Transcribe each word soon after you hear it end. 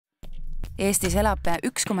Eestis elab pea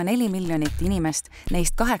 1,4 miljonit inimest,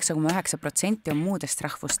 neist 8,9% on muudest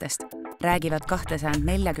rahvustest. Räägivad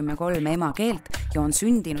 243 emakeelt ja on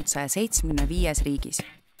sündinud 175 riigis.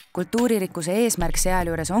 Kultuuririkkuse eesmärk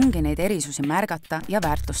sealjuures ongi neid erisusi märgata ja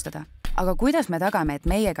väärtustada. Aga kuidas me tagame, et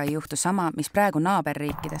meiega ei juhtu sama, mis praegu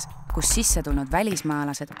naaberriikides, kus sisse tulnud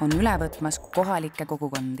välismaalased on üle võtmas kohalikke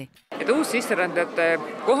kogukondi? Et uus sisserändajate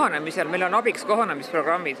kohanemisel meil on abiks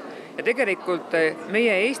kohanemisprogrammid. Ja tegelikult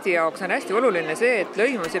meie Eesti jaoks on hästi oluline see, et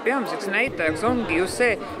lõimumise peamiseks näitajaks ongi just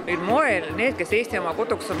see, mil moel need, kes Eesti oma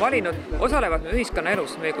koduks on valinud, osalevad meie ühiskonna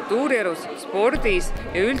elus, meie kultuurielus, spordis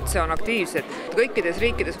ja üldse on aktiivsed. Kõikides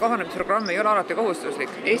riikides kohanemisprogramm ei ole alati kohustuslik.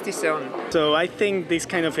 Eestis see on. So I think these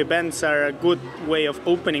kind of events are a good way of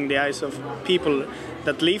opening the eyes of people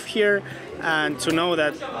that live here and to know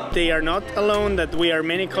that they are not alone, that we are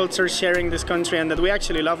many cultures sharing this country and that we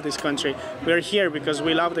actually love this country. We are here because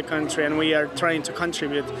we love the country and we are trying to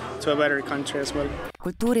contribute to a better country as well.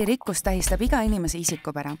 Kultuuririkkus tähistab iga inimese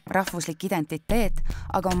isikupära, rahvuslik identiteet,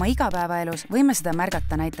 aga oma igapäevaelus võime seda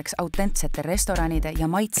märgata näiteks autentsete restoranide ja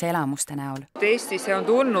maitseelamuste näol. Eestisse on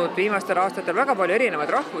tulnud viimastel aastatel väga palju erinevaid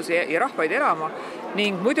rahvusi ja rahvaid elama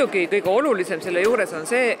ning muidugi kõige olulisem selle juures on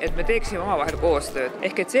see, et me teeksime omavahel koostööd.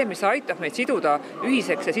 Ehk et see, mis aitab meid siduda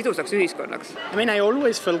ühiseks ja sidusaks ühiskonnaks. I mean, I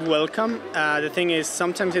always felt welcome. The thing is,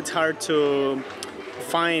 sometimes it's hard to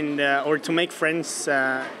find or to make friends,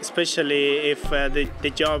 especially if the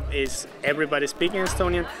job is everybody speaking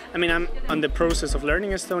Estonian. I mean, I'm on the process of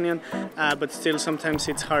learning Estonian, but still sometimes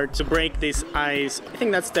it's hard to break these ice. I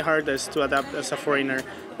think that's the hardest to adapt as a foreigner,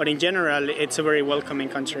 but in general, it's a very welcoming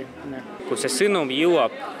country. Kui see sõnum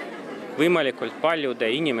jõuab võimalikult paljude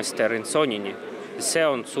inimeste rentsoonini, see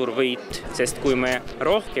on suur võit, sest kui me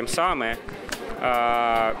rohkem saame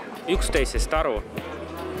üksteisest aru,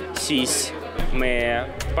 siis me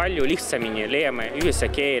palju lihtsamini leiame ühise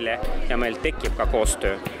keele ja meil tekib ka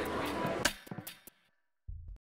koostöö.